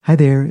Hi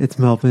there, it's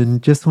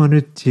Melvin. Just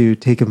wanted to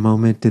take a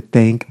moment to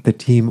thank the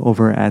team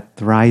over at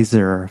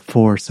Thrizer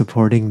for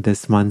supporting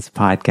this month's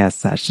podcast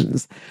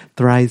sessions.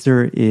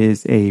 Thrizer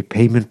is a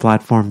payment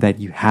platform that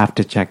you have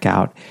to check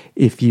out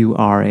if you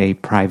are a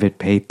private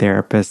paid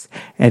therapist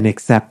and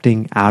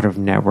accepting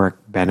out-of-network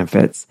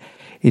benefits.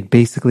 It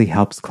basically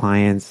helps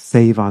clients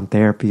save on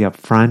therapy up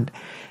front.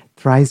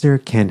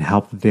 Thrizer can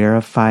help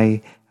verify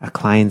a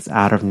client's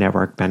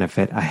out-of-network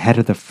benefit ahead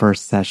of the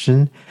first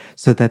session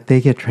so that they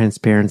get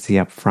transparency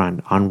up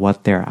front on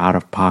what their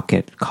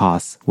out-of-pocket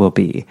costs will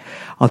be.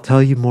 I'll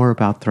tell you more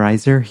about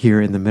Thrizer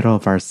here in the middle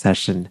of our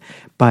session,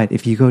 but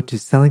if you go to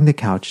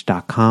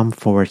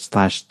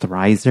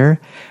sellingthecouch.com/Thrizer,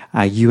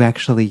 you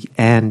actually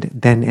and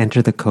then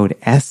enter the code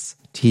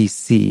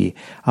STC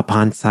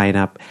upon sign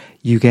up,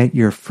 you get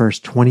your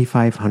first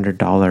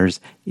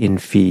 $2,500 in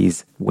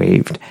fees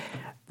waived.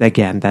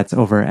 Again, that's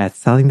over at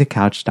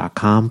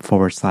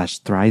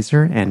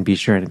sellingthecouch.com/Thrizer, and be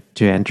sure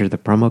to enter the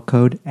promo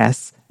code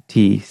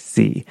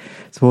STC.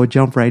 So we'll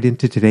jump right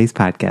into today's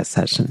podcast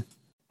session.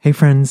 Hey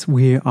friends,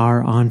 we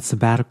are on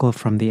sabbatical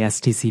from the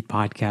STC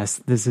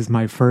podcast. This is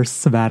my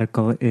first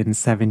sabbatical in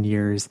 7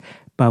 years,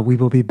 but we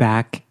will be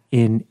back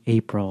in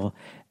April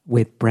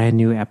with brand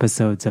new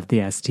episodes of the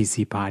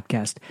STC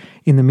podcast.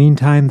 In the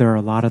meantime, there are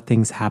a lot of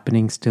things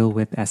happening still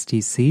with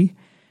STC.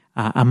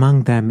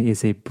 Among them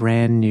is a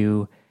brand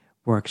new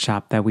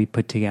workshop that we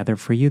put together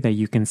for you that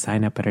you can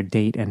sign up at a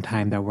date and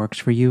time that works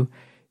for you.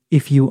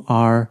 If you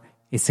are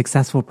a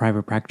successful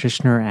private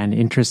practitioner and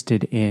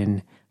interested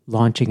in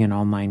launching an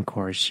online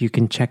course, you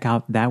can check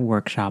out that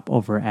workshop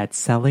over at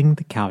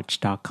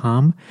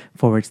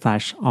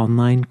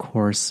sellingthecouch.com/online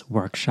course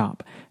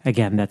workshop.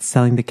 Again, that's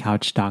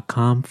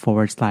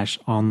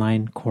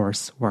sellingthecouch.com/online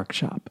course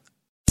workshop.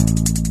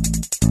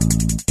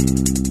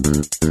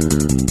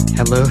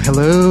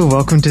 Hello.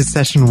 Welcome to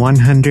session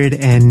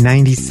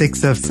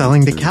 196 of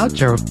Selling the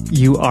Couch.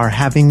 You are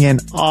having an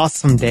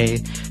awesome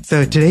day.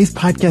 So today's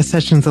podcast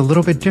session is a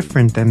little bit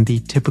different than the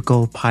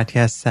typical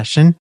podcast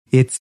session.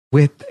 It's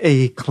with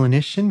a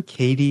clinician,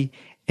 Katie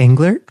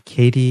Englert.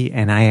 Katie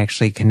and I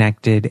actually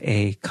connected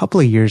a couple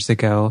of years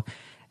ago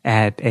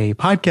at a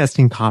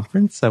podcasting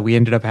conference. So we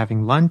ended up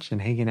having lunch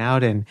and hanging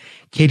out, and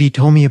Katie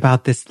told me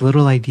about this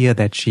little idea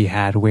that she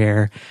had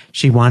where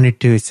she wanted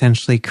to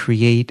essentially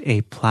create a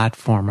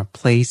platform, a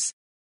place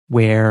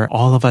where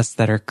all of us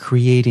that are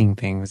creating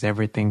things,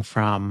 everything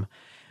from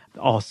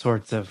all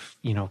sorts of,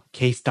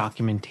 case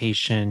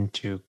documentation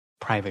to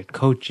private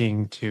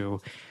coaching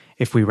to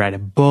if we write a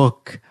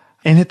book,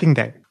 anything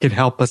that could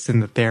help us in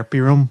the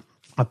therapy room,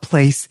 a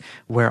place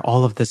where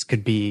all of this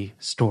could be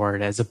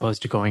stored as opposed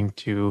to going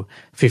to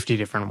 50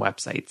 different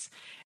websites.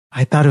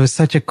 I thought it was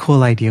such a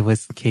cool idea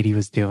what Katie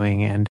was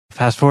doing. And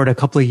fast forward a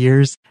couple of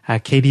years,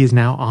 Katie is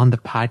now on the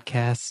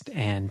podcast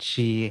and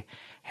she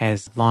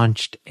has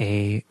launched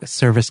a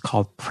service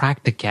called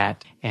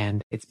Practicat.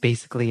 And it's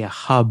basically a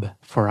hub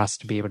for us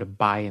to be able to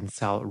buy and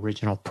sell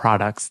original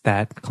products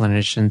that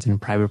clinicians in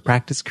private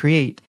practice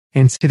create.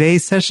 In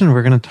today's session,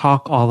 we're going to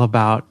talk all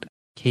about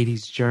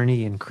Katie's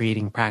journey in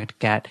creating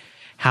Practicat,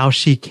 how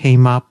she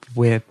came up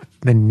with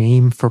the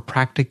name for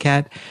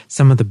Practicat,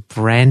 some of the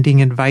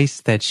branding advice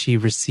that she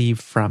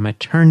received from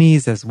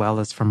attorneys as well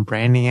as from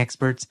branding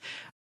experts.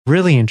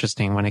 Really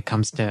interesting when it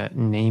comes to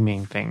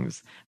naming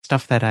things,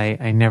 stuff that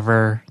I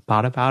never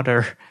thought about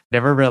or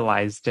never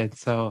realized. And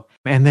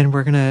then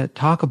we're going to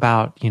talk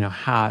about,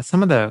 how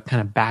some of the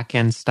kind of back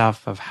end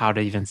stuff of how to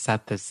even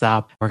set this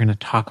up. We're going to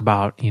talk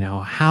about,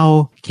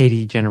 how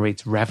Katie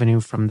generates revenue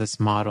from this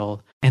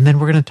model. And then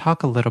we're going to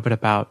talk a little bit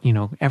about,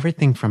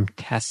 everything from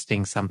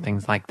testing some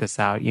things like this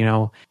out.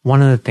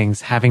 One of the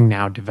things, having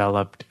now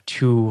developed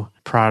 2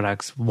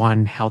 products,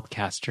 one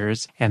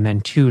Healthcasters, and then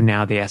 2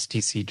 now the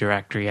STC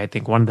directory, I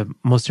think one of the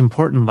most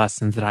important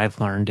lessons that I've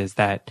learned is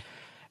that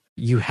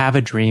you have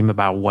a dream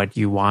about what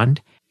you want,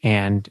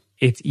 and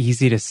it's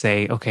easy to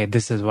say, okay,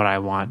 this is what I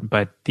want,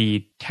 but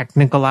the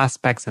technical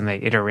aspects and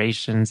the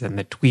iterations and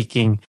the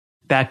tweaking,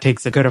 that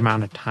takes a good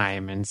amount of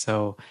time. And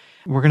so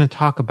we're going to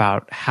talk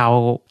about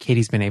how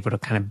Katie's been able to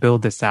kind of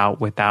build this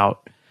out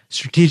without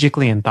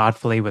strategically and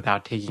thoughtfully,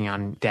 without taking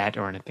on debt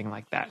or anything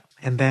like that.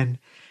 And then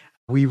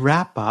we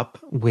wrap up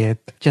with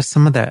just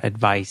some of the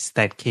advice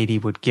that Katie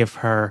would give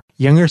her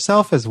younger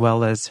self as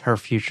well as her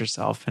future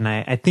self. And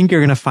I think you're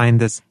going to find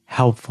this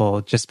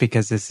helpful just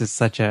because this is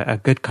such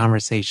a good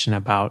conversation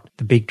about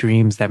the big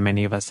dreams that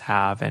many of us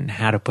have and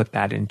how to put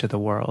that into the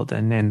world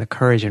and the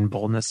courage and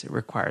boldness it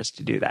requires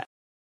to do that.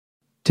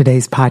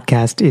 Today's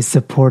podcast is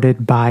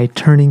supported by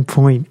Turning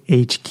Point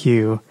HQ.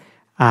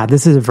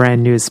 This is a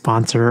brand new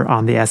sponsor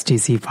on the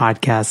STC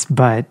podcast,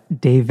 but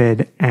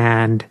David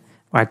and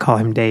I call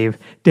him Dave.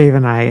 Dave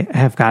and I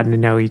have gotten to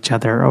know each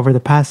other over the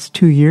past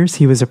 2 years.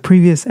 He was a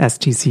previous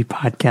STC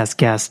podcast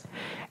guest.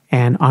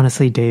 And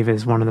honestly, Dave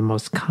is one of the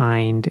most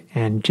kind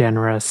and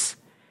generous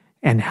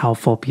and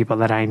helpful people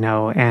that I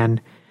know.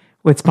 And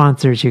with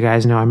sponsors, you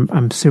guys know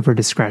I'm super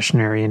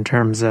discretionary in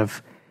terms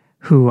of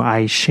who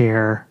I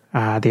share the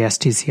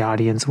STC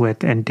audience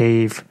with. And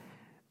Dave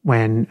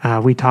when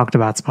we talked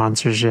about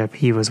sponsorship,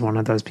 he was one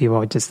of those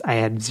people. I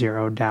had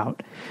zero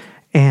doubt.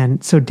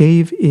 And so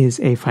Dave is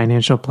a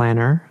financial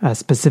planner,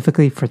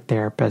 specifically for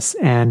therapists.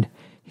 And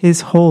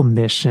his whole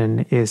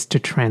mission is to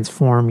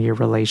transform your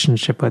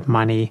relationship with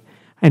money.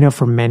 I know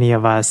for many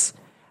of us,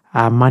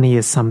 money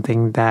is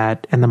something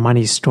and the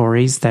money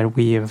stories that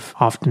we have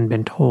often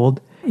been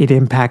told, it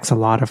impacts a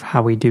lot of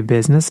how we do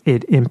business.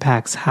 It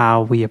impacts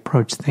how we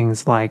approach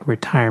things like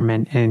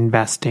retirement and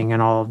investing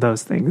and all of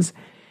those things.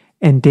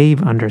 And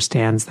Dave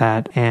understands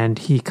that, and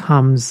he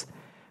comes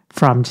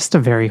from just a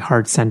very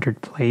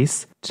heart-centered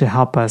place to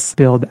help us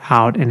build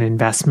out an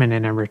investment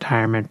in a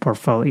retirement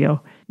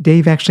portfolio.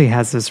 Dave actually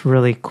has this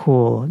really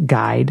cool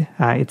guide.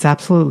 It's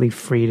absolutely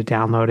free to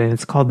download, and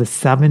it's called The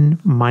 7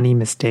 Money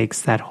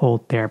Mistakes That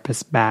Hold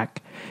Therapists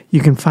Back.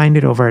 You can find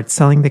it over at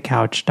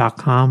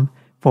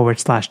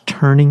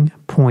sellingtheCouch.com/turning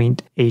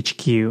point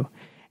HQ.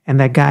 And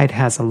that guide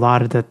has a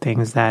lot of the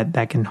things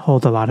that can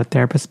hold a lot of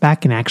therapists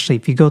back. And actually,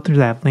 if you go through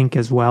that link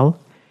as well,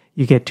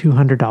 you get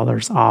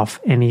 $200 off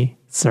any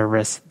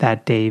service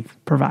that Dave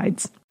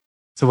provides.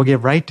 So we'll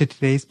get right to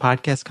today's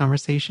podcast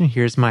conversation.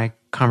 Here's my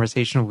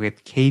conversation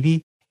with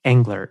Katie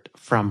Englert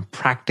from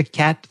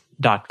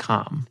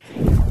Practicat.com.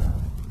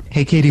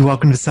 Hey, Katie,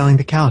 welcome to Selling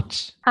the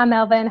Couch. Hi,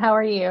 Melvin. How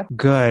are you?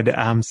 Good.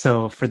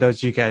 So for those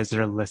of you guys that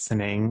are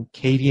listening,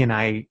 Katie and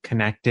I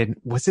connected,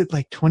 was it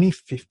like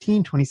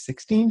 2015,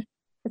 2016?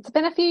 It's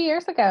been a few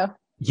years ago.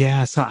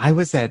 Yeah. So I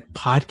was at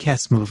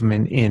Podcast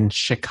Movement in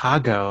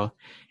Chicago,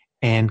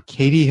 and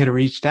Katie had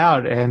reached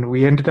out, and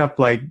we ended up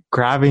like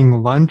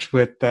grabbing lunch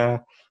with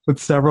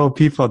several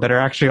people that are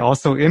actually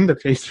also in the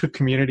Facebook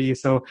community.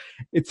 So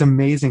it's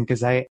amazing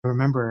because I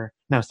remember,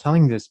 and I was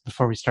telling this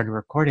before we started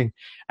recording,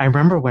 I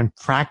remember when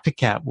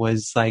Practicat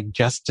was like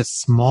just a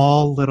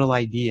small little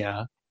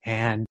idea.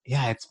 And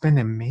yeah, it's been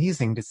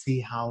amazing to see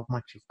how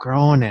much you've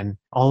grown and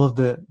all of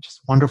the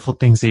just wonderful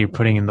things that you're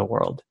putting in the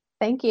world.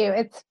 Thank you.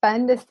 It's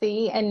fun to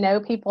see and know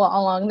people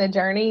along the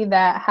journey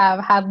that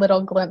have had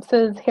little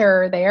glimpses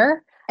here or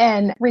there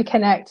and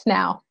reconnect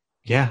now.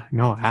 Yeah,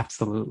 no,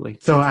 absolutely.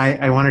 So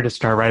I wanted to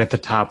start right at the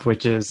top,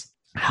 which is,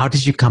 how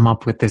did you come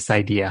up with this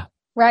idea?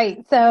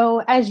 Right.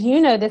 So as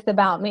you know this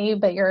about me,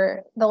 but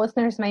the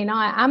listeners may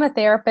not, I'm a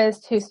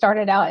therapist who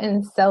started out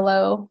in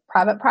solo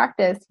private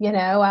practice. You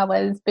know, I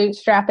was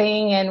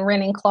bootstrapping and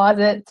renting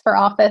closets for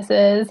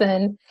offices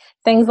and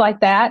things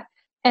like that.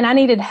 And I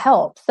needed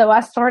help. So I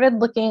started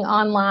looking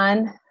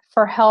online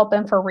for help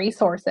and for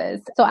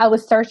resources. So I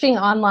was searching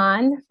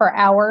online for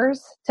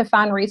hours to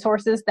find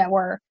resources that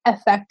were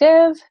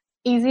effective,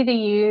 easy to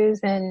use,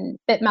 and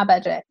fit my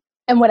budget.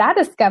 And what I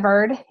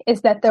discovered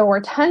is that there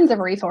were tons of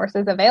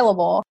resources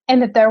available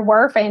and that there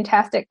were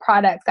fantastic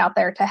products out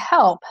there to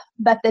help.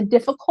 But the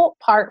difficult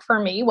part for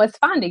me was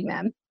finding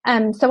them.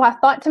 So I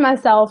thought to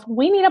myself,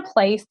 we need a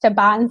place to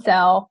buy and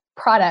sell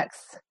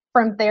products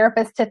from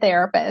therapist to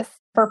therapist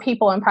for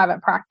people in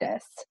private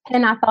practice.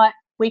 And I thought,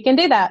 we can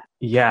do that.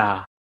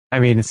 Yeah. I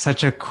mean, it's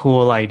such a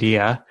cool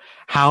idea.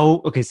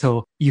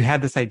 So you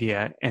had this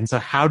idea. And so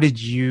how did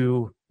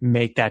you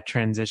make that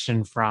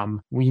transition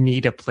from we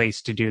need a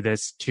place to do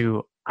this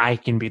to I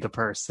can be the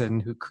person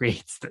who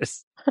creates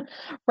this?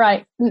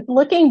 Right.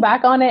 Looking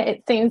back on it,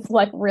 it seems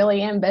like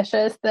really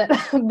ambitious that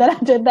I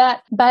did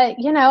that. But,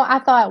 I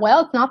thought,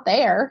 well, it's not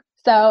there.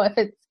 So if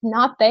it's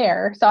not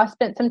there, so I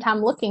spent some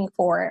time looking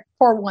for it.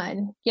 For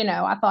one,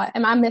 I thought,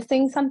 am I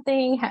missing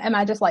something? Am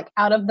I just like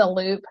out of the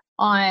loop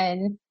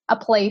on a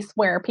place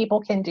where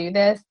people can do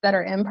this that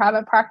are in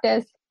private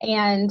practice?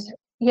 And,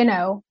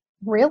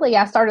 really,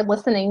 I started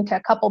listening to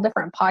a couple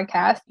different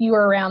podcasts. You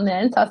were around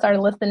then, so I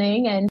started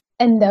listening, and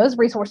those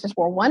resources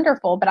were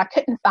wonderful, but I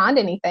couldn't find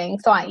anything.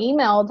 So I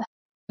emailed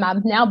my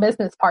now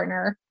business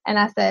partner, and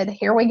I said,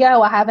 here we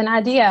go. I have an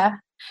idea,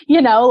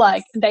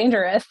 like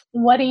dangerous.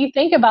 What do you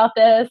think about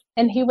this?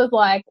 And he was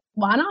like,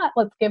 why not?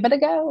 Let's give it a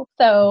go.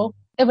 So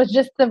it was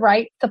just the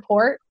right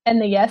support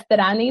and the yes that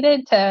I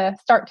needed to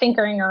start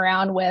tinkering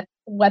around with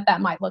what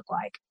that might look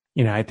like.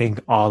 I think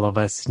all of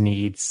us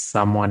need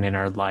someone in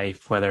our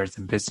life, whether it's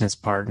a business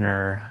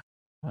partner,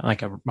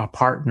 like a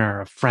partner,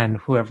 a friend,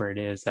 whoever it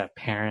is, a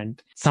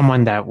parent,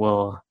 someone that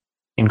will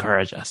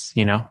encourage us,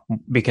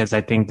 because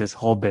I think this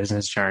whole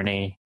business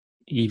journey,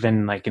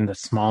 even like in the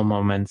small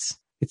moments,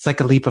 it's like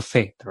a leap of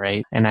faith,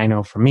 right? And I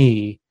know for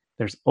me,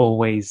 there's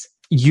always,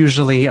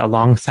 usually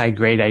alongside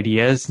great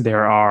ideas,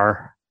 there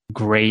are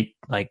great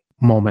like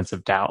moments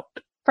of doubt.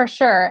 For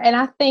sure. And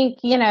I think,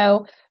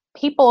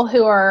 people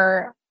who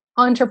are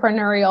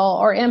entrepreneurial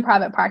or in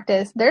private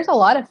practice, there's a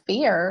lot of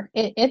fear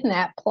in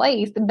that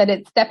place, but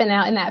it's stepping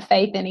out in that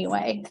faith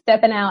anyway,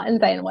 stepping out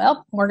and saying,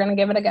 well, we're going to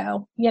give it a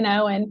go,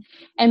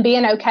 and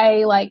being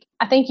okay. Like,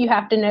 I think you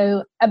have to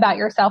know about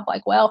yourself,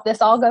 like, well, if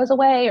this all goes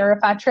away, or if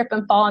I trip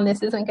and fall and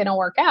this isn't going to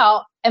work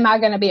out, am I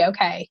going to be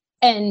okay?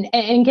 And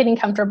getting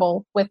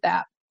comfortable with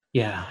that.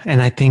 Yeah.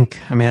 And I think,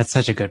 that's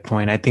such a good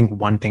point. I think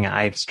one thing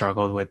I've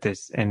struggled with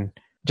is, and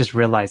just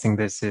realizing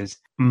this is,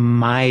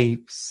 my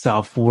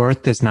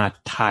self-worth is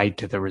not tied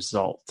to the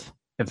result,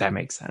 if that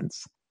makes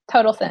sense.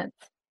 Total sense.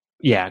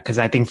 Yeah, because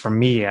I think for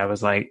me, I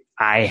was like,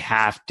 I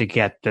have to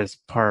get this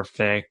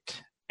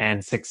perfect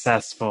and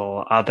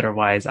successful.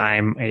 Otherwise,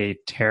 I'm a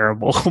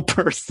terrible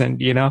person,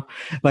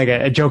 Like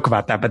I joke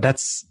about that, but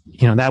that's,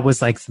 that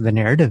was like the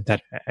narrative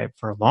that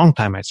for a long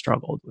time I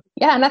struggled with.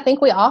 Yeah, and I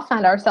think we all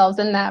find ourselves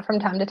in that from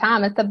time to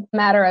time. It's a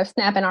matter of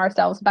snapping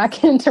ourselves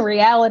back into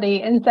reality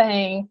and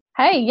saying,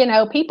 hey,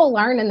 people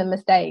learn in the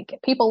mistake.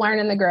 People learn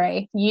in the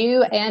gray,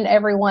 you and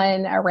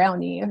everyone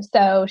around you.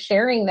 So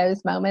sharing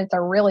those moments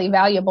are really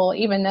valuable,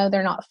 even though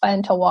they're not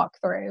fun to walk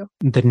through.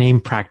 The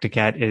name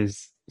Practicat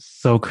is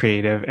so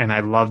creative, and I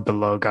love the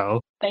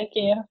logo. Thank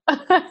you.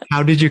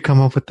 How did you come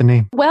up with the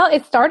name? Well,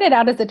 it started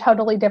out as a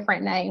totally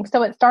different name.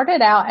 So it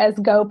started out as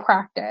Go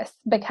Practice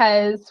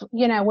because,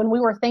 when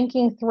we were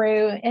thinking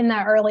through in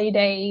the early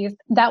days,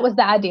 that was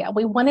the idea.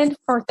 We wanted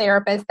for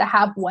therapists to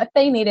have what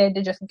they needed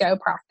to just go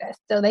practice.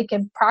 So they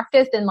could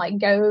practice and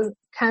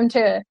come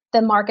to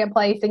the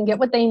marketplace and get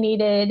what they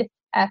needed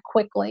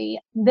quickly.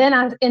 Then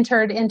I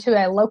entered into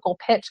a local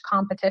pitch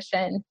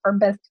competition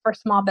for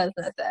small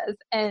businesses.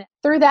 And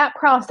through that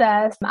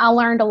process, I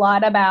learned a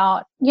lot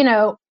about,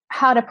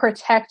 how to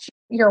protect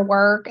your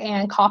work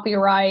and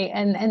copyright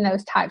and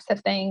those types of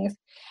things.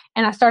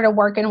 And I started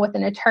working with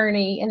an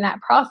attorney in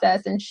that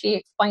process. And she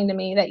explained to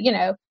me that,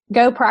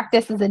 go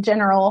practice is a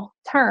general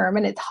term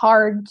and it's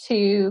hard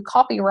to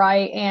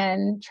copyright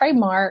and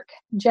trademark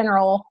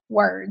general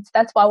words.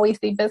 That's why we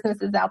see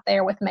businesses out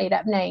there with made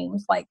up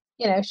names. Like,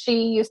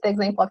 she used the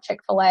example of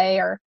Chick-fil-A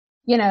or,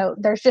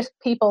 there's just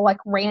people like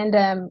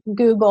random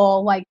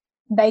Google, like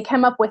they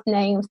come up with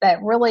names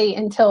that really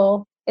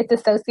until it's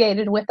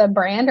associated with a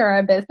brand or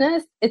a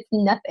business, it's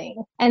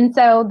nothing. And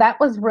so that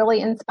was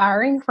really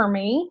inspiring for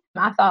me.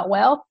 I thought,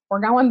 well, we're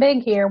going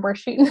big here. We're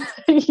shooting,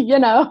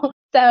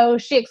 So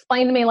she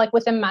explained to me, like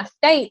within my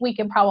state, we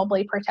could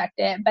probably protect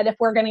it. But if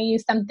we're going to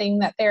use something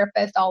that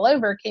therapists all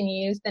over can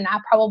use, then I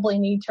probably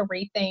need to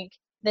rethink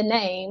the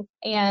name.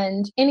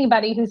 And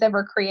anybody who's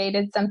ever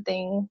created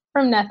something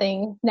from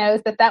nothing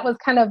knows that was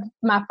kind of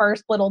my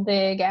first little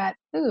dig at,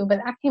 but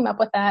I came up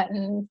with that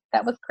and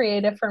that was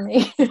creative for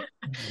me.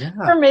 Yeah.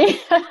 For me.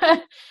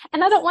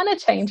 And I don't want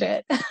to change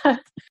it.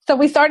 So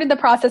we started the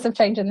process of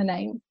changing the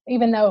name,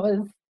 even though it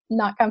was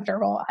not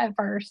comfortable at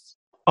first.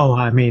 Oh,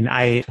 I mean,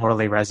 I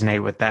totally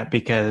resonate with that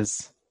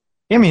because,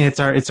 it's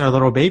our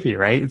little baby,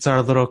 right? It's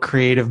our little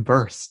creative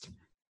burst.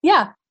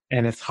 Yeah.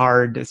 And it's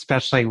hard,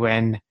 especially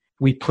when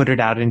we put it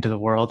out into the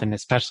world and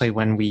especially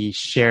when we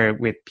share it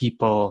with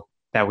people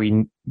that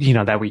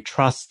we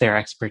trust their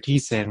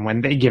expertise in.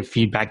 When they give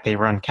feedback, they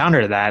run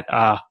counter to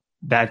that.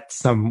 That's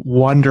some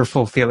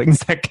wonderful feelings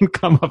that can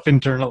come up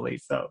internally.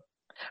 So.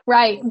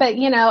 Right. But,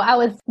 I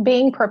was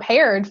being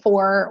prepared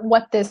for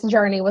what this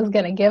journey was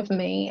going to give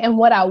me and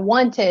what I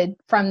wanted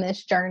from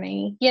this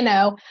journey.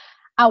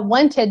 I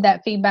wanted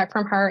that feedback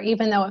from her,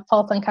 even though it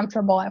felt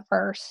uncomfortable at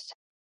first.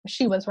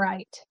 She was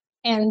right.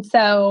 And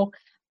so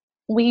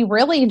we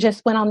really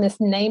just went on this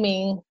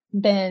naming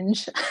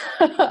binge,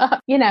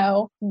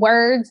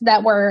 words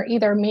that were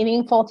either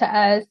meaningful to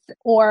us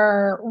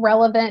or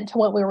relevant to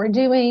what we were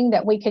doing,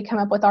 that we could come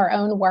up with our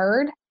own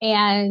word.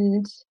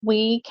 And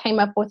we came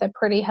up with a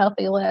pretty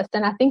healthy list.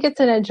 And I think it's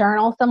in a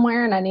journal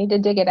somewhere and I need to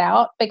dig it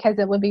out because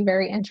it would be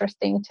very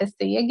interesting to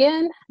see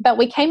again. But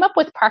we came up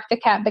with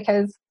Practicat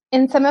because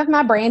in some of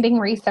my branding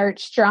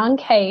research, strong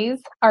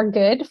Ks are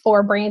good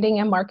for branding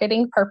and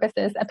marketing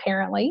purposes,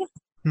 apparently.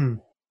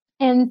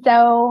 And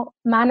so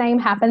my name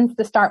happens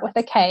to start with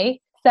a K.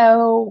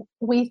 So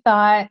we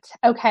thought,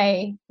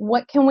 okay,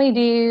 what can we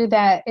do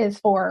that is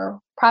for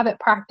private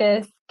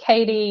practice?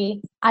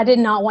 Katie, I did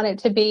not want it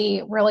to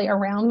be really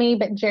around me,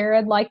 but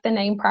Jared liked the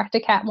name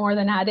Practicat more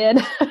than I did.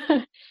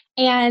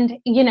 And,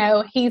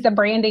 he's a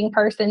branding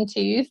person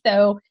too.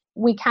 So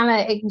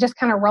it just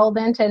kind of rolled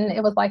into, and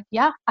it was like,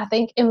 yeah, I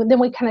think, and then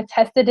we kind of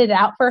tested it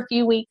out for a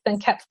few weeks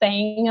and kept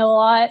saying a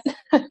lot.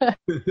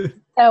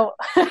 So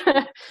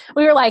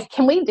we were like,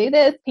 can we do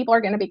this? People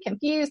are going to be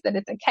confused that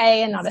it's a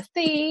K and not a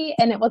C.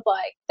 And it was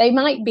like, they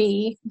might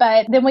be,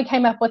 but then we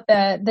came up with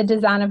the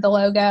design of the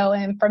logo.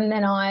 And from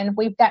then on,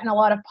 we've gotten a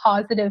lot of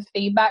positive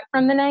feedback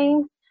from the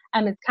name.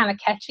 It's kind of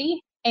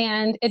catchy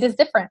and it is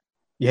different.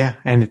 Yeah.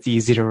 And it's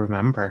easy to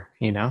remember,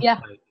 Yeah.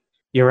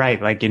 You're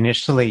right. Like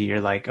initially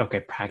you're like,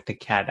 okay,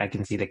 Practicat, I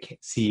can see the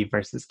C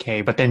versus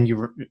K, but then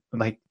you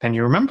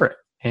remember it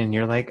and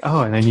you're like,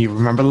 oh, and then you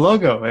remember the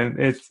logo and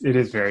it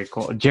is very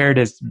cool. Jared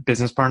is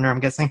business partner, I'm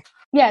guessing.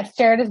 Yes.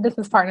 Jared is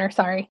business partner.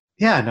 Sorry.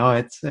 Yeah, no,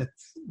 it's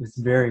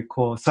very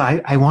cool. So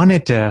I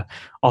wanted to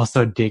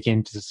also dig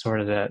into sort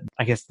of the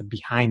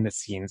behind the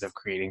scenes of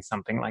creating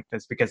something like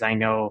this, because I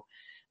know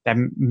that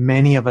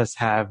many of us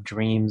have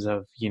dreams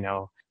of,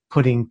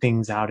 putting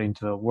things out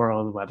into the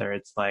world, whether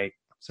it's like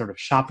sort of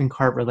shopping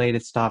cart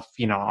related stuff,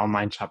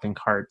 online shopping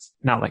carts,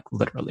 not like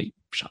literally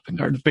shopping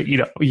carts, but you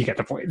get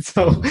the point.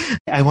 So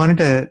I wanted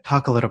to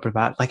talk a little bit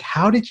about like,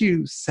 how did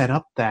you set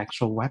up the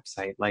actual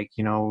website? Like,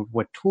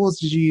 what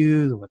tools did you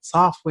use? What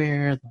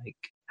software? Like,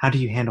 how do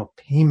you handle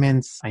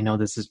payments? I know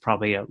this is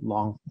probably a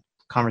long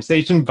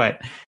conversation,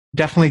 but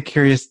definitely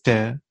curious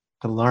to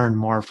learn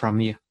more from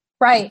you.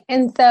 Right.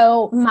 And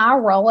so my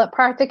role at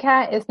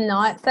Practicat is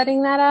not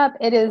setting that up.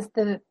 It is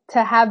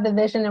to have the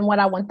vision and what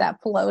I want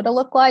that flow to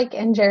look like.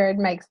 And Jared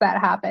makes that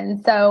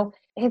happen. So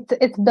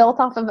it's built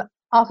off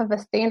of a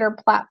standard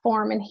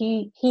platform, and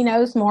he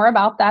knows more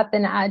about that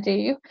than I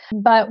do.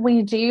 But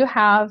we do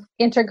have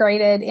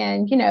integrated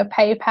in,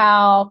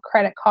 PayPal,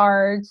 credit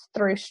cards,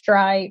 through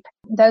Stripe.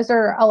 Those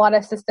are a lot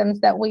of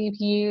systems that we've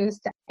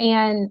used.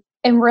 And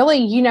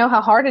really,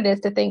 how hard it is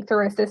to think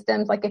through a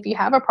systems, like if you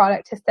have a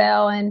product to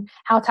sell and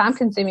how time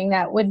consuming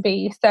that would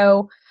be.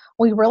 So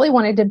we really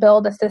wanted to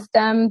build a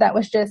system that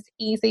was just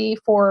easy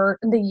for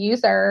the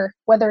user,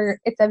 whether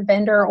it's a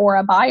vendor or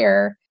a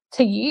buyer,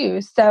 to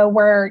use. So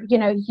where,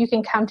 you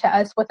can come to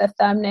us with a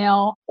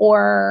thumbnail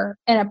or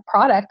in a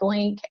product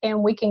link,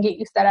 and we can get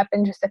you set up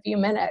in just a few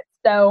minutes.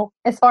 So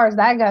as far as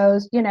that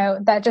goes,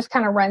 that just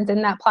kind of runs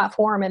in that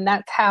platform. And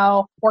that's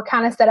how we're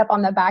kind of set up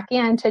on the back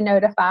end to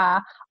notify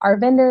our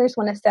vendors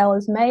when a sale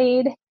is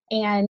made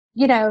and,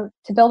 to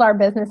build our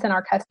business and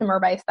our customer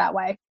base that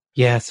way.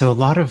 Yeah. So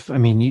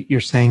you're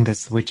saying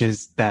this, which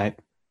is that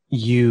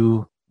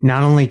you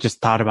not only just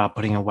thought about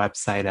putting a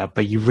website up,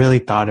 but you really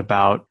thought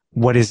about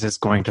what is this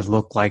going to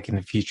look like in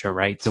the future,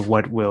 right? So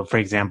what will, for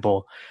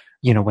example,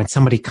 when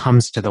somebody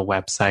comes to the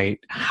website,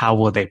 how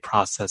will they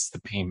process the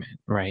payment,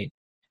 right?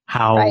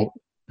 Right.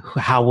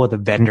 How will the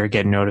vendor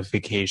get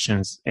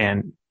notifications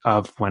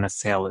of when a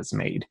sale is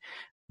made?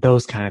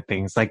 Those kind of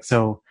things.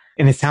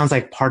 And it sounds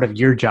like part of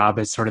your job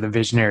as sort of the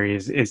visionary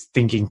is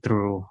thinking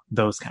through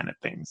those kind of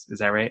things. Is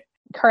that right?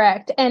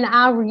 Correct. And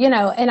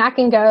I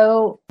can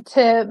go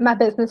to my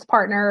business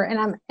partner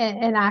and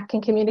I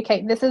can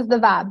communicate, this is the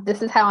vibe.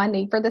 This is how I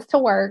need for this to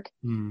work.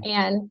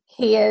 And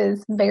he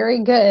is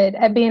very good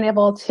at being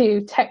able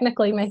to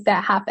technically make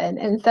that happen.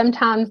 And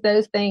sometimes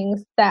those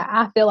things that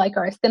I feel like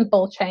are a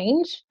simple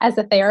change as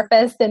a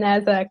therapist and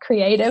as a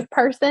creative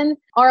person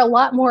are a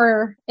lot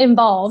more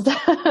involved.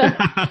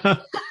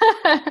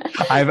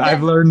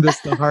 I've learned this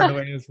the hard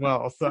way as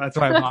well. So that's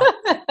why I'm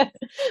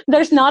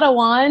There's not a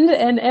wand.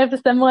 And if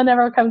someone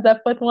ever comes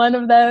up with one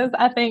of those,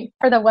 I think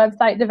for the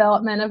website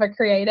development of a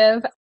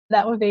creative,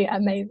 that would be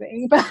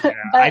amazing. But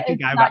I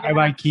think I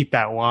might keep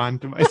that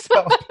wand to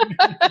myself.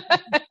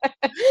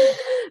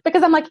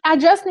 Because I'm like, I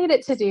just need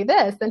it to do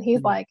this. And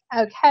he's like,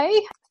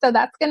 okay, so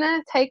that's going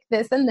to take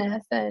this and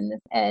this.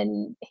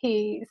 And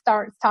he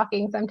starts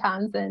talking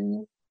sometimes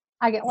and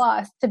I get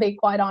lost, to be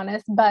quite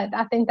honest. But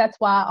I think that's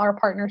why our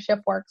partnership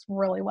works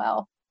really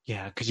well.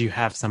 Yeah, because you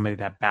have somebody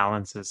that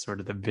balances sort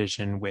of the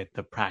vision with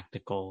the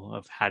practical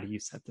of how do you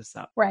set this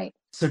up. Right.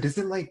 So does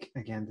it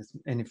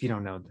and if you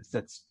don't know this,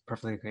 that's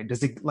perfectly okay.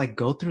 Does it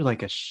go through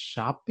like a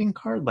shopping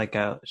cart, like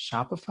a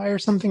Shopify or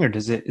something? Or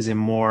is it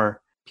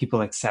more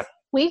people accept?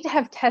 We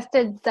have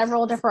tested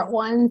several different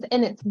ones,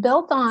 and it's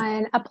built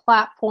on a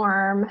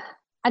platform.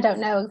 I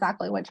don't know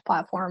exactly which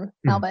platform,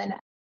 Melvin,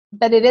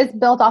 but it is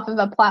built off of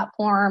a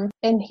platform,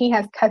 and he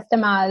has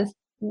customized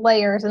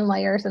layers and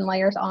layers and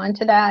layers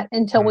onto that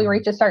until we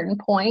reach a certain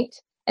point.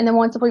 And then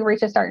once we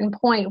reach a certain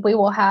point, we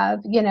will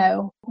have,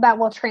 that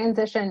will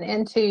transition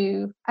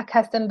into a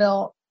custom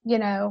built,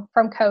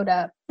 from code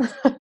up.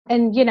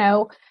 And,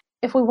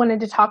 if we wanted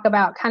to talk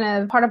about kind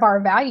of part of our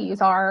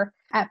values are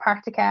at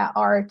Practicat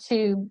are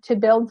to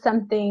build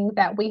something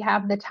that we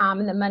have the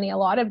time and the money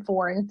allotted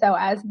for. And so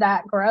as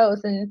that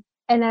grows and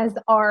as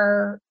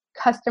our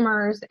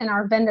customers and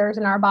our vendors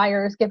and our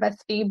buyers give us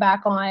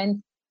feedback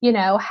on,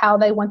 how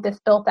they want this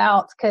built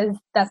out, because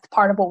that's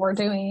part of what we're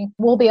doing,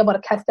 we'll be able to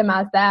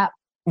customize that.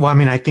 Well,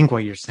 I think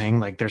what you're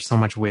saying, there's so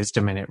much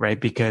wisdom in it, right?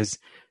 Because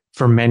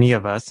for many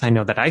of us, I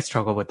know that I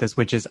struggle with this,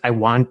 which is I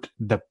want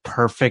the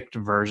perfect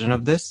version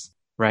of this,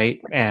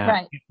 right?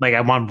 And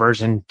I want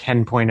version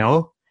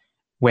 10.0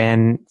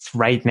 when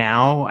right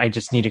now I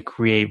just need to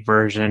create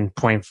version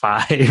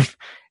 0.5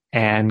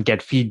 and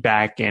get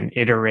feedback and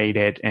iterate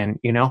it and,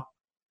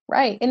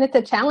 Right. And it's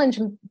a challenge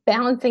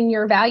balancing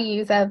your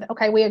values of,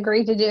 okay, we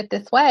agreed to do it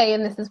this way,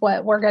 and this is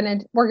what we're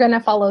going to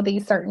follow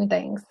these certain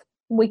things.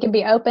 We can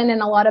be open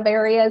in a lot of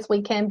areas.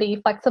 We can be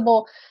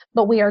flexible,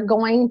 but we are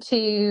going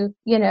to,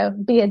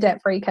 be a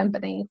debt-free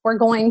company. We're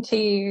going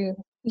to,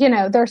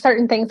 there are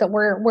certain things that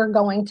we're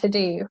going to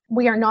do.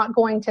 We are not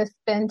going to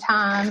spend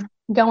time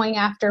going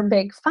after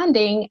big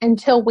funding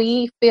until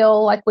we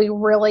feel like we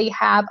really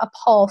have a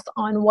pulse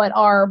on what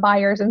our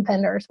buyers and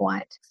vendors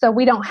want. So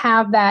we don't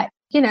have that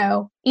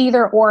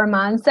either or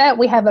mindset.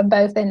 We have a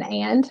both and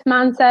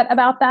mindset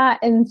about that.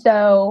 And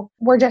so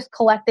we're just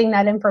collecting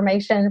that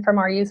information from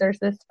our users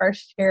this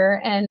first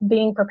year and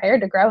being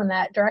prepared to grow in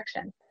that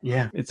direction.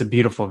 Yeah, it's a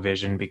beautiful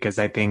vision because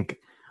I think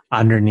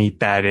underneath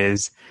that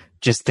is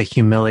just the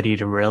humility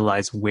to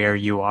realize where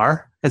you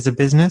are as a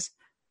business,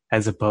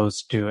 as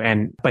opposed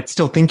to, but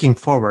still thinking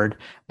forward,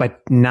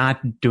 but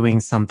not doing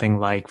something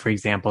like, for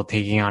example,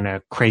 taking on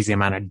a crazy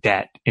amount of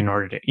debt in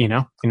order to, to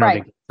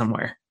get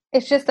somewhere.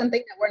 It's just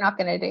something that we're not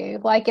going to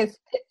do. It's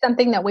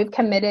something that we've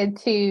committed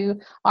to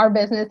our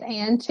business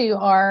and to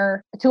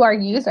our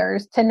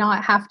users to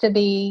not have to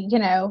be,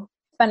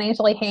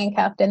 financially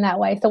handcuffed in that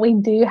way. So we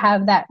do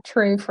have that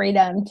true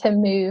freedom to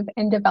move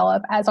and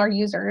develop as our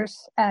users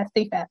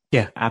see fit.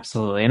 Yeah,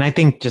 absolutely. And I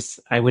think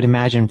I would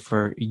imagine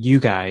for you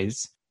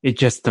guys, it's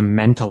just the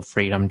mental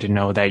freedom to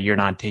know that you're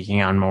not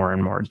taking on more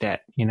and more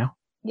debt, you know?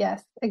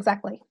 Yes,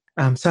 exactly.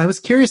 So I was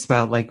curious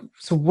about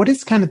so what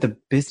is kind of the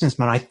business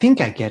model? I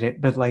think I get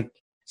it, but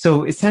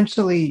so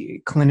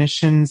essentially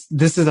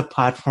this is a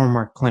platform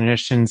where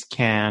clinicians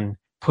can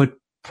put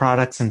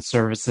products and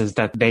services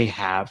that they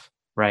have,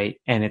 right?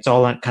 And it's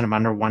all kind of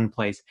under one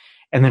place.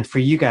 And then for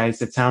you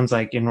guys, it sounds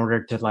like in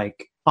order to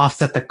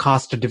offset the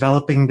cost of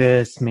developing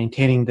this,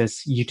 maintaining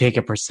this, you take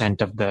a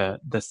percent of the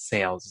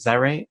sales. Is that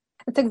right?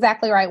 That's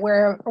exactly right.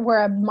 We're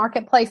a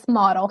marketplace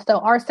model. So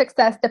our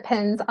success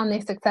depends on the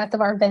success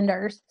of our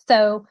vendors.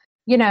 So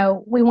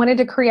we wanted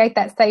to create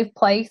that safe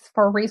place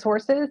for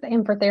resources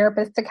and for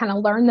therapists to kind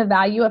of learn the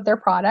value of their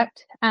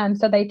product.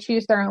 So they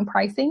choose their own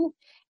pricing.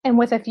 And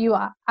with a few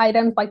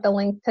items like the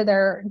link to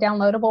their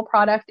downloadable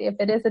product, if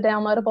it is a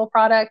downloadable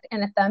product,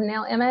 and a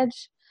thumbnail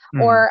image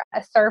or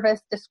a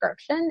service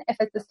description, if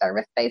it's a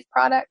service-based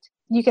product,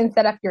 you can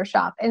set up your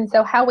shop. And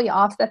so how we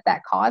offset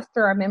that cost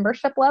through our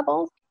membership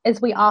levels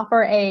is we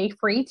offer a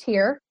free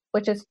tier,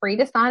 which is free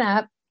to sign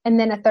up, and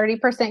then a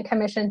 30%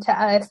 commission to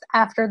us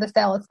after the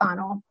sale is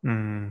final.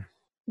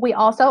 We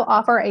also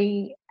offer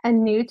a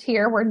new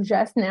tier we're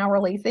just now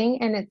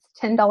releasing, and it's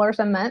 $10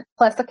 a month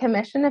plus a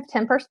commission of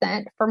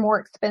 10% for more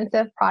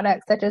expensive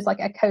products such as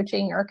a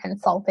coaching or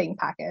consulting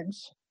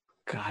package.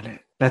 Got it.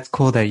 That's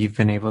cool that you've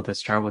been able to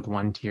start with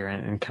one tier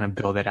and kind of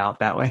build it out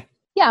that way.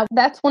 Yeah,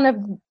 that's one of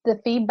the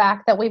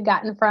feedback that we've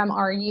gotten from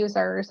our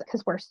users,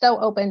 because we're so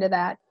open to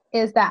that,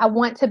 is that I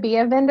want to be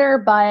a vendor,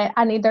 but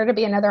I need there to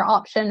be another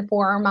option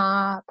for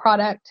my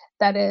product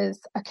that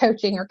is a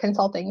coaching or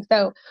consulting.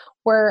 So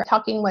we're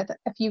talking with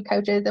a few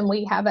coaches, and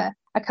we have a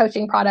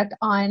coaching product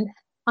on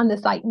the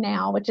site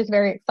now, which is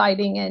very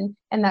exciting.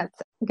 And that's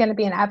going to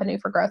be an avenue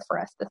for growth for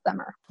us this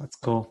summer. That's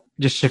cool.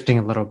 Just shifting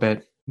a little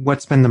bit.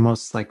 What's been the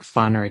most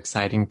fun or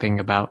exciting thing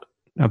about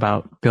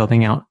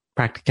building out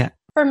Practicat?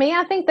 For me,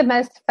 I think the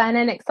most fun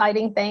and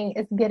exciting thing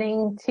is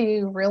getting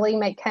to really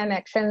make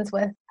connections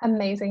with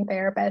amazing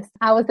therapists.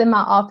 I was in my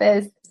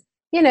office,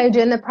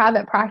 doing the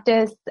private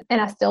practice,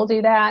 and I still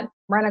do that,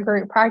 run a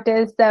group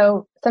practice.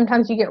 So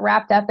sometimes you get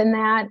wrapped up in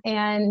that.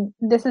 And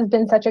this has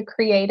been such a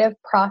creative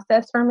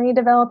process for me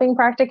developing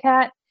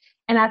Practicat.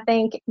 And I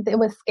think it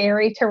was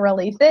scary to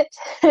release it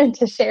and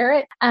to share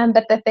it.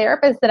 But the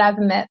therapists that I've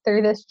met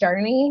through this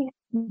journey,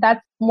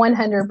 that's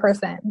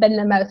 100% been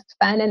the most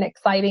fun and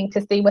exciting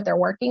to see what they're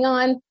working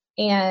on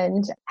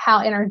and how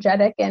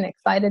energetic and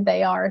excited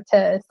they are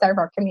to serve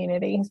our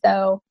community.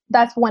 So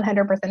that's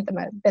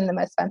 100% been the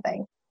most fun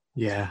thing.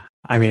 Yeah.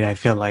 I mean, I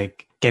feel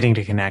like getting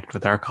to connect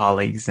with our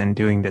colleagues and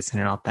doing this in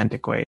an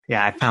authentic way.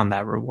 Yeah, I found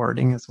that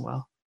rewarding as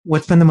well.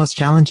 What's been the most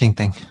challenging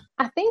thing?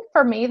 I think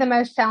for me, the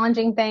most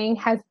challenging thing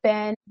has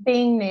been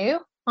being new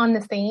on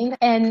the scene.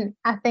 And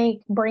I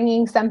think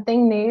bringing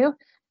something new,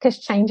 because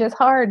change is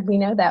hard. We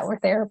know that, we're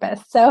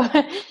therapists. So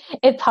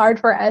it's hard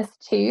for us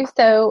too.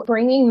 So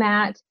bringing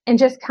that and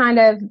just kind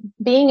of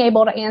being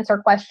able to answer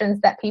questions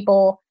that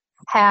people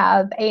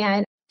have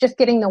and just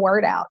getting the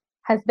word out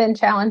has been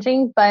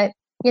challenging. But,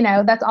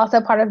 that's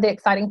also part of the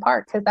exciting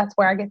part, because that's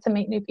where I get to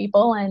meet new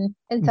people. And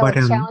so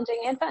it's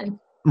challenging and fun.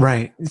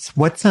 Right.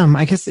 What's,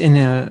 I guess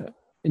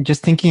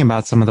just thinking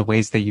about some of the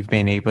ways that you've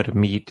been able to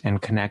meet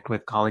and connect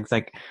with colleagues,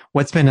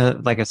 what's been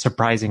a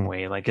surprising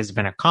way? Has it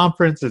been a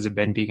conference? Has it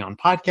been being on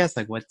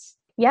podcasts?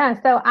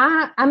 Yeah, so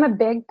I'm a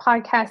big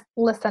podcast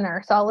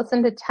listener. So I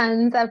listen to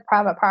tons of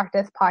private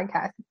practice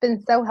podcasts. It's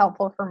been so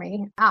helpful for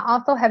me. I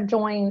also have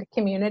joined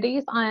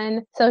communities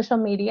on social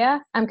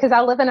media because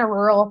I live in a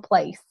rural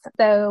place.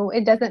 So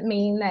it doesn't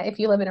mean that if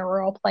you live in a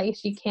rural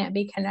place, you can't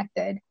be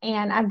connected.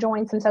 And I've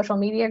joined some social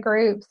media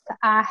groups.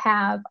 I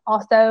have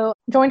also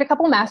joined a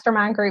couple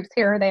mastermind groups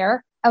here or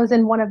there. I was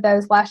in one of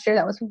those last year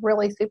that was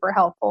really super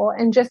helpful.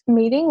 And just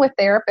meeting with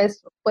therapists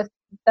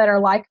that are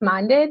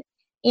like-minded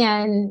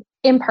and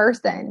in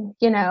person,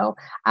 I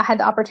had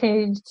the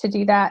opportunity to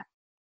do that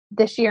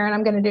this year, and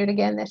I'm going to do it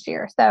again this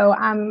year. So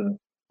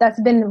that's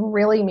been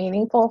really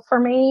meaningful for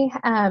me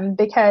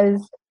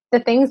because the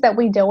things that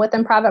we deal with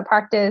in private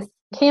practice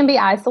can be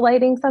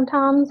isolating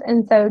sometimes.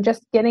 And so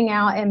just getting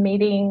out and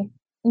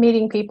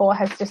meeting people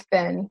has just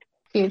been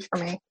huge for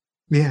me.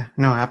 Yeah,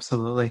 no,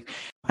 absolutely.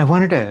 I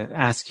wanted to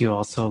ask you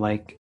also,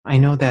 I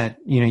know that,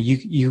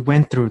 you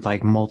went through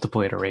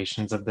multiple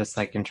iterations of this,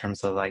 in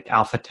terms of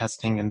alpha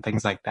testing and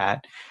things like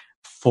that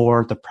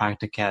for the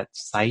Practicat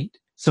site.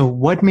 So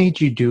what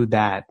made you do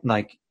that?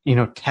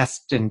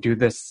 Test and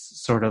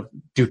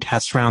do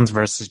test rounds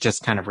versus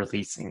just kind of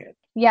releasing it?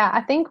 Yeah,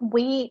 I think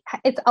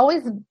it's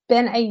always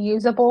been a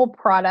usable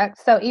product.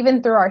 So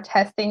even through our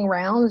testing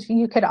rounds,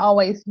 you could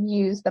always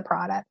use the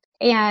product.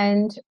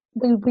 And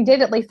we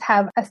did at least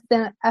have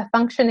a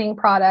functioning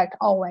product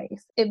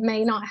always. It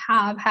may not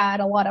have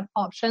had a lot of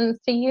options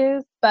to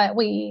use, but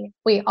we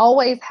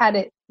always had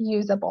it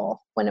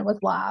usable when it was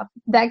live.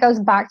 That goes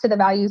back to the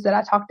values that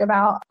I talked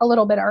about a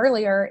little bit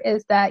earlier,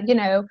 is that,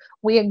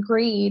 we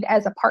agreed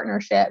as a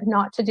partnership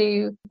not to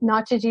do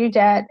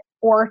debt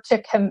or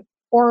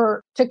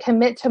to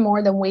commit to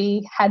more than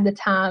we had the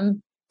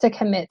time to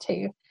commit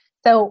to.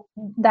 So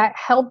that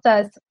helped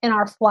us in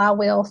our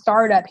flywheel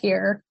startup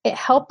here. It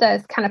helped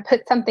us kind of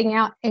put something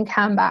out and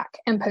come back,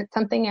 and put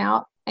something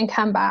out and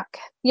come back,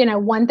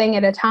 one thing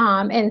at a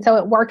time. And so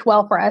it worked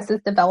well for us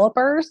as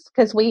developers,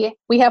 because we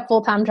have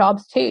full-time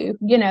jobs too,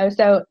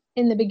 so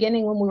in the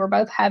beginning, when we were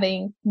both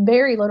having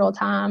very little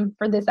time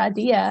for this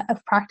idea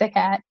of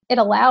Practicat, it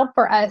allowed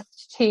for us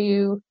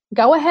to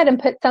go ahead and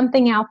put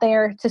something out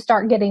there to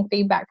start getting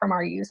feedback from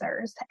our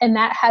users. And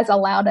that has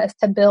allowed us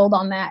to build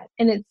on that.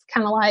 And it's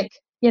kind of like,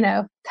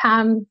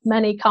 time,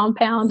 money,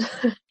 compound.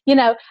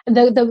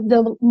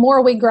 The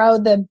more we grow,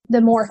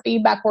 the more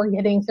feedback we're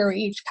getting through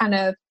each kind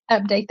of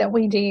update that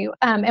we do.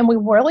 And we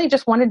really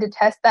just wanted to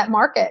test that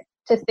market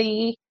to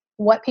see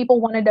what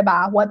people wanted to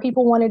buy, what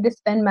people wanted to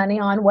spend money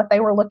on, what they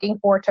were looking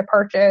for to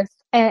purchase,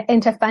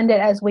 and to fund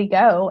it as we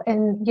go.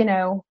 And,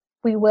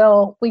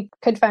 we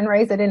could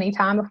fundraise at any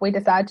time if we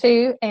decide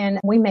to, and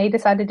we may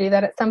decide to do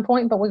that at some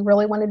point, but we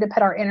really wanted to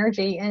put our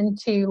energy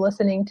into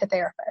listening to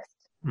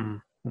therapists.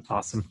 That's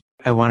awesome.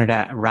 I wanted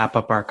to wrap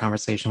up our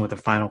conversation with a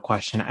final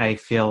question. I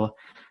feel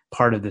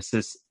part of this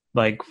is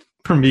like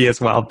for me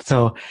as well.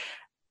 So,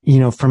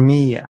 for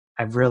me,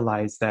 I've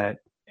realized that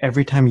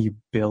every time you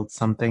build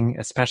something,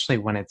 especially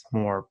when it's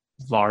more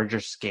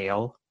larger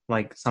scale,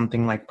 like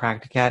something like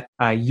Practicat,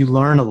 you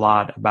learn a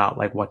lot about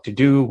like what to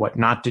do, what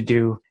not to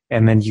do.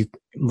 And then you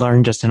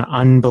learn just an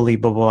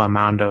unbelievable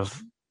amount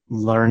of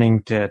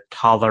learning to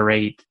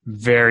tolerate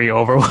very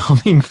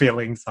overwhelming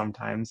feelings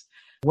sometimes.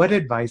 What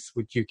advice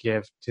would you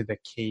give to the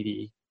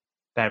Katie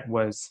that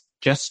was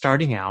just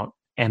starting out?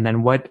 And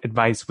then what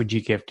advice would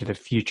you give to the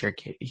future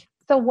Katie?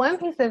 So one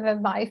piece of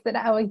advice that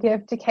I would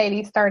give to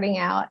Katie starting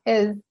out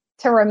is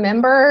to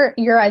remember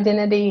your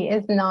identity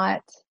is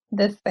not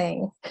this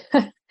thing.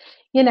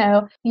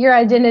 Your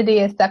identity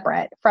is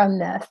separate from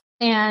this.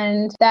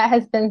 And that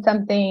has been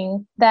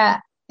something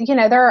that,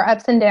 there are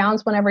ups and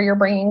downs whenever you're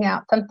bringing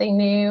out something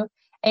new.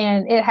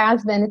 And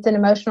it's an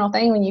emotional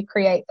thing when you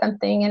create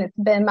something. And it's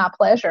been my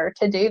pleasure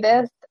to do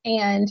this.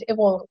 And it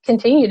will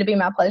continue to be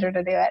my pleasure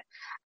to do it.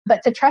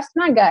 But to trust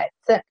my gut,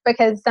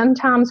 because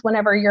sometimes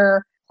whenever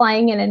you're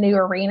playing in a new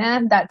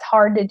arena, that's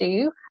hard to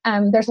do.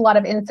 There's a lot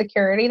of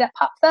insecurity that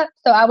pops up.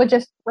 So I would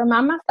just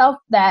remind myself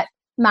that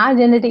my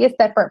identity is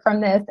separate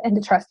from this, and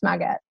to trust my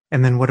gut.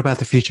 And then what about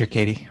the future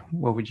Katie?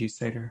 What would you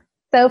say to her?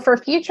 So for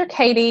future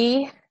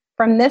Katie,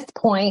 from this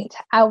point,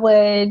 I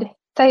would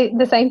say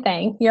the same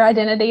thing. Your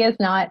identity is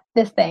not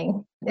this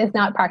thing. It's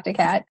not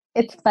Practicat.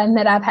 It's fun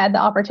that I've had the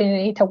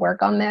opportunity to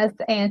work on this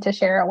and to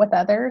share it with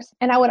others.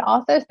 And I would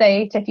also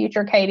say to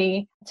future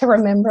Katie to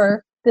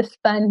remember this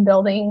fun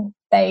building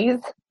phase,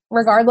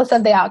 regardless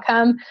of the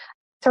outcome,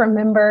 to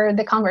remember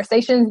the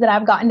conversations that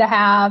I've gotten to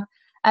have,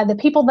 the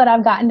people that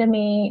I've gotten to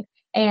meet,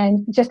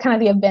 and just kind of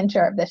the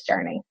adventure of this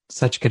journey.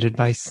 Such good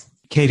advice.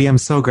 Katie, I'm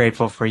so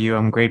grateful for you.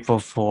 I'm grateful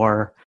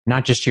for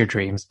not just your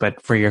dreams, but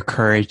for your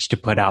courage to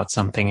put out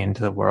something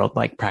into the world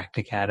like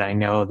Practicat. I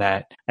know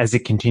that as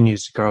it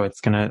continues to grow, it's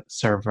going to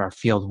serve our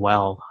field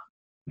well.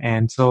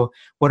 And so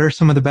what are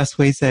some of the best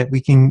ways that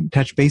we can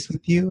touch base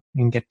with you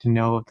and get to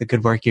know the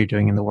good work you're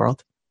doing in the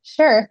world?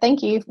 Sure.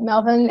 Thank you,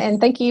 Melvin. And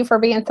thank you for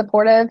being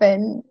supportive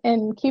and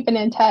keeping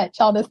in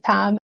touch all this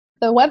time.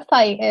 The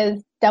website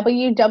is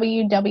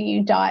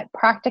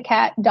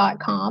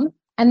www.practicat.com,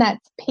 and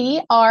that's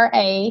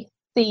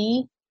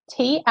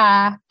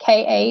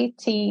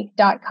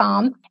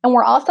PRACTIKAT.com. And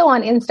we're also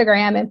on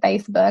Instagram and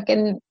Facebook,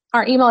 and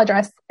our email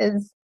address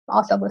is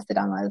also listed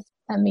on those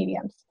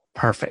mediums.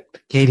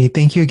 Perfect. Katie,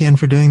 thank you again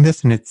for doing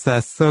this, and it's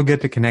so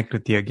good to connect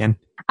with you again.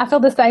 I feel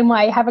the same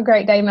way. Have a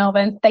great day,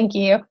 Melvin. Thank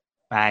you.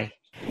 Bye.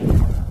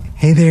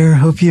 Hey there.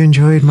 Hope you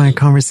enjoyed my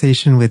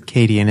conversation with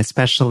Katie, and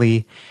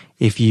especially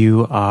if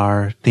you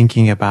are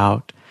thinking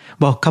about,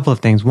 a couple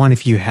of things. One,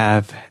 if you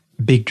have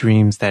big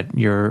dreams that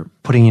you're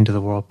putting into the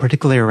world,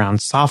 particularly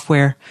around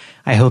software,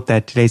 I hope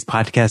that today's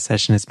podcast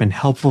session has been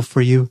helpful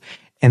for you.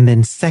 And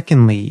then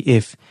secondly,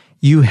 if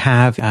you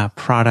have a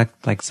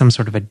product, like some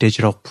sort of a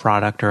digital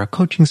product or a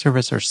coaching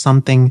service or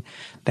something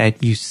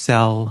that you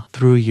sell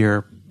through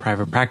your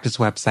private practice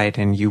website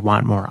and you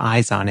want more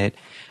eyes on it,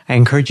 I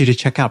encourage you to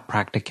check out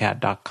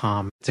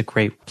Practicat.com. It's a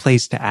great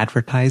place to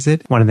advertise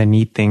it. One of the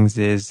neat things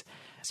is,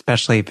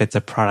 especially if it's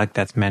a product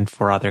that's meant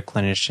for other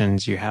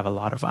clinicians, you have a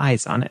lot of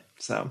eyes on it.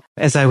 So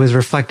as I was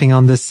reflecting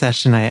on this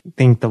session, I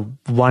think the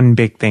one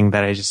big thing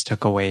that I just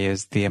took away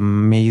is the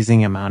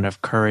amazing amount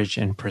of courage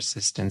and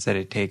persistence that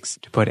it takes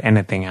to put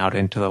anything out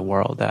into the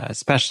world,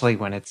 especially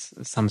when it's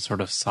some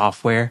sort of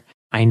software.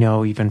 I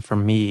know even for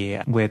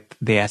me with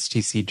the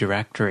STC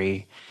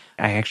directory,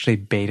 I actually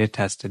beta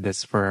tested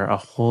this for a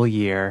whole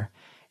year.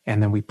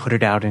 And then we put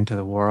it out into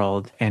the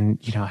world and,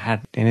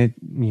 had in it,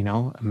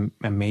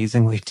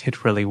 amazingly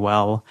did really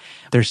well.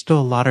 There's still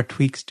a lot of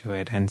tweaks to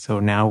it. And so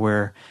now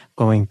we're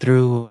going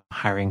through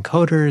hiring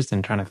coders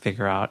and trying to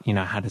figure out,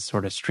 how to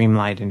sort of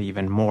streamline it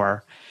even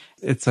more.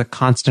 It's a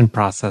constant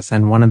process.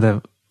 And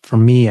for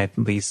me at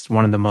least,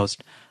 one of the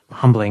most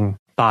humbling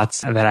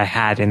thoughts that I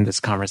had in this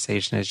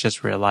conversation is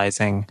just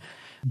realizing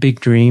big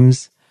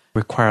dreams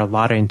require a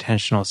lot of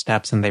intentional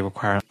steps and they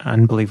require an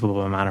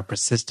unbelievable amount of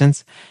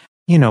persistence.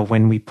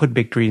 When we put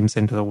big dreams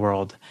into the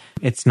world,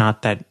 it's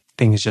not that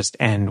things just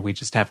end. We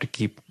just have to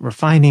keep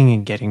refining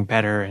and getting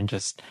better and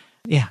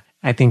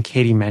I think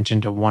Katie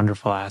mentioned a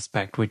wonderful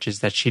aspect, which is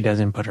that she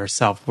doesn't put her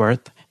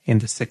self-worth in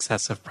the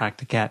success of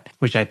Practicat,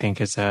 which I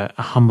think is a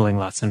humbling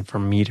lesson for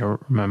me to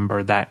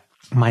remember that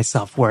my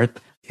self-worth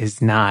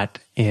is not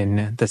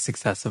in the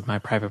success of my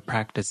private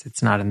practice.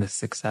 It's not in the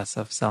success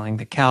of Selling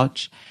the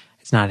Couch.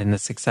 It's not in the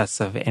success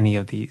of any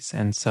of these.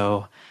 And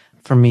so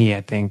for me,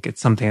 I think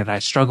it's something that I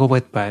struggle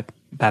with, but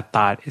that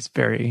thought is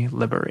very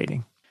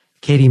liberating.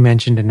 Katie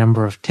mentioned a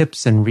number of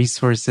tips and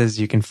resources.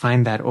 You can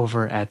find that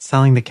over at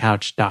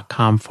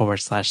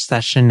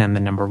sellingthecouch.com/session and the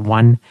number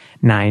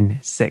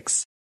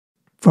 196.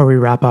 Before we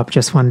wrap up,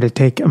 just wanted to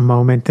take a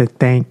moment to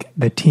thank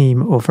the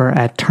team over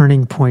at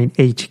Turning Point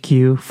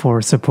HQ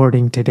for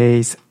supporting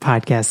today's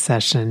podcast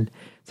session.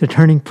 So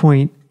Turning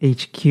Point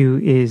HQ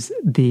is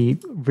the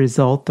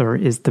result or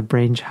is the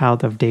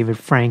brainchild of David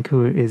Frank,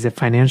 who is a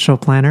financial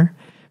planner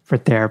for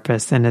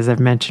therapists. And as I've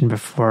mentioned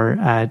before,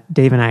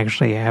 Dave and I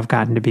actually have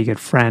gotten to be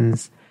good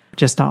friends,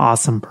 just an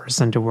awesome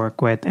person to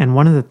work with. And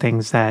one of the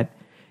things that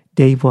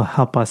Dave will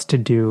help us to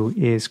do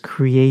is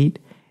create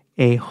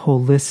a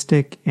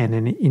holistic and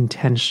an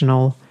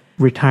intentional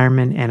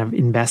retirement and an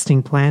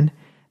investing plan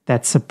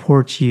that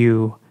supports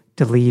you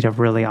to lead a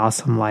really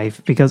awesome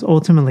life. Because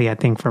ultimately, I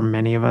think for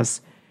many of us,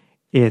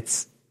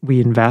 we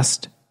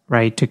invest,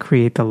 right, to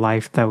create the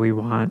life that we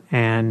want.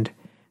 And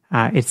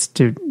it's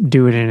to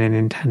do it in an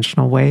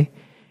intentional way.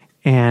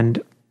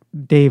 And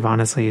Dave,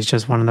 honestly, is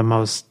just one of the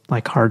most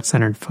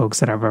heart-centered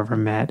folks that I've ever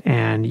met.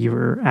 And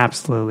you're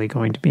absolutely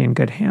going to be in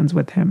good hands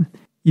with him.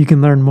 You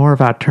can learn more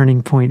about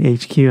Turning Point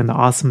HQ and the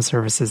awesome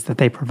services that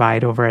they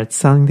provide over at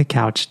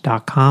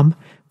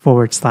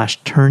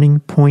sellingthecouch.com/Turning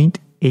Point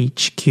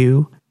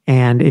HQ.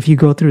 And if you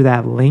go through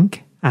that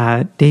link,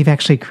 Dave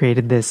actually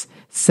created this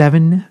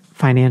 7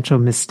 financial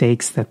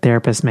mistakes that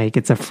therapists make.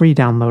 It's a free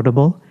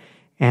downloadable,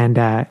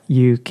 and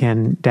you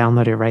can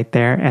download it right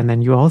there. And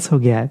then you also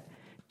get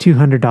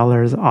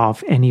 $200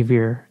 off any of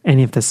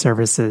the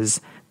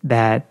services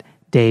that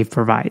Dave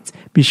provides.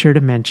 Be sure to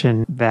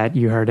mention that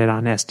you heard it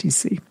on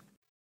STC.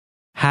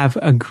 Have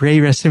a great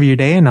rest of your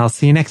day, and I'll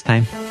see you next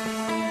time.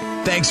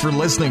 Thanks for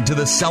listening to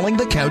the Selling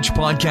the Couch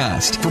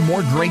podcast. For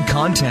more great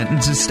content and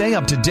to stay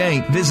up to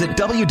date, visit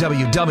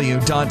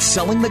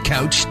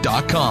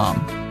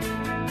www.sellingthecouch.com.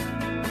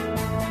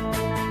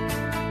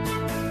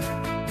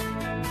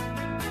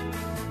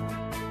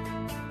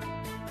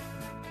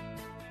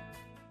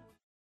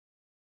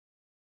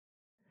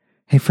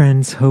 Hey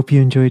friends, hope you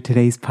enjoyed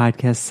today's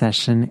podcast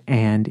session.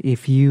 And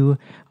if you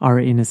are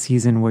in a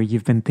season where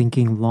you've been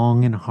thinking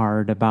long and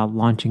hard about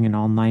launching an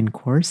online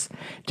course,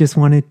 just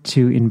wanted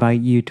to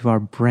invite you to our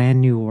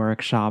brand new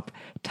workshop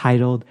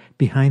titled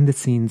Behind the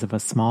Scenes of a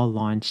Small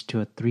Launch to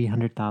a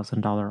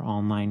 $300,000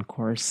 Online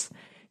Course.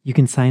 You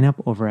can sign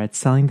up over at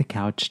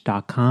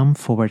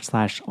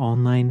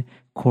sellingthecouch.com/online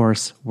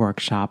course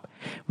workshop.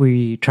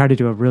 We try to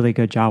do a really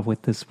good job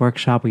with this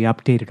workshop. We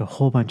updated a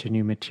whole bunch of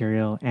new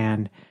material,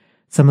 and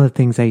some of the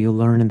things that you'll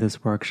learn in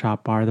this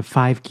workshop are the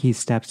 5 key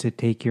steps to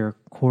take your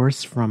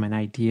course from an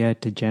idea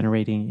to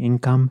generating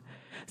income,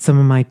 some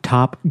of my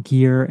top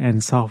gear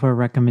and software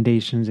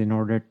recommendations in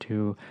order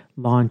to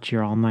launch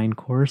your online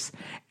course,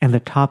 and the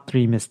top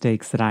 3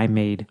 mistakes that I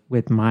made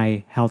with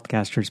my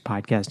Healthcasters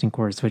podcasting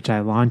course, which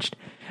I launched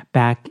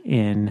back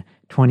in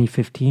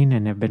 2015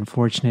 and have been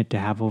fortunate to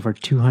have over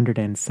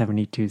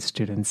 272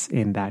 students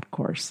in that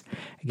course.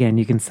 Again,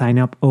 you can sign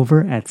up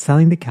over at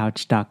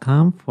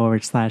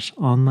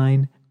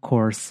sellingthecouch.com/online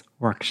course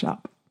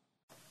workshop.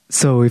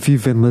 So if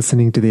you've been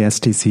listening to the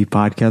STC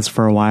podcast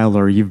for a while,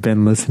 or you've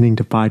been listening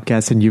to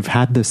podcasts and you've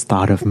had this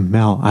thought of,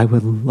 Mel, I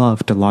would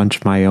love to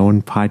launch my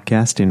own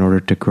podcast in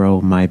order to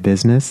grow my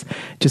business,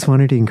 just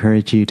wanted to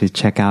encourage you to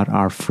check out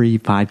our free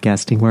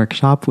podcasting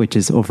workshop, which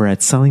is over at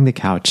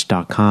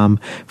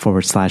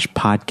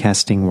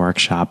sellingthecouch.com/podcasting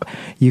workshop.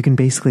 You can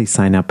basically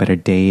sign up at a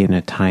day and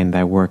a time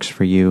that works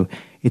for you.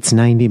 It's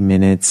 90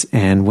 minutes.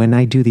 And when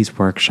I do these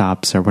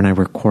workshops or when I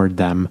record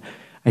them,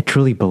 I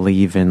truly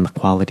believe in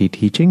quality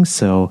teaching,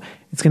 so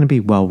it's going to be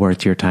well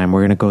worth your time.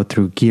 We're going to go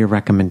through gear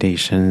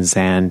recommendations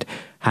and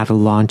how to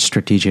launch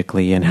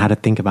strategically and how to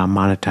think about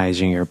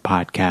monetizing your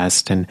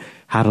podcast and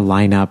how to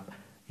line up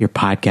your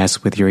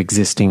podcast with your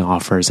existing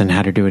offers and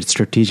how to do it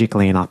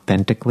strategically and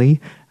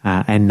authentically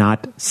and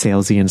not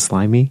salesy and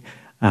slimy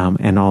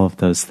and all of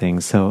those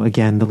things. So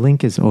again, the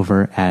link is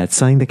over at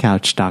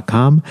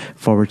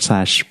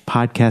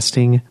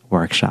sellingthecouch.com/podcasting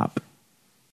workshop.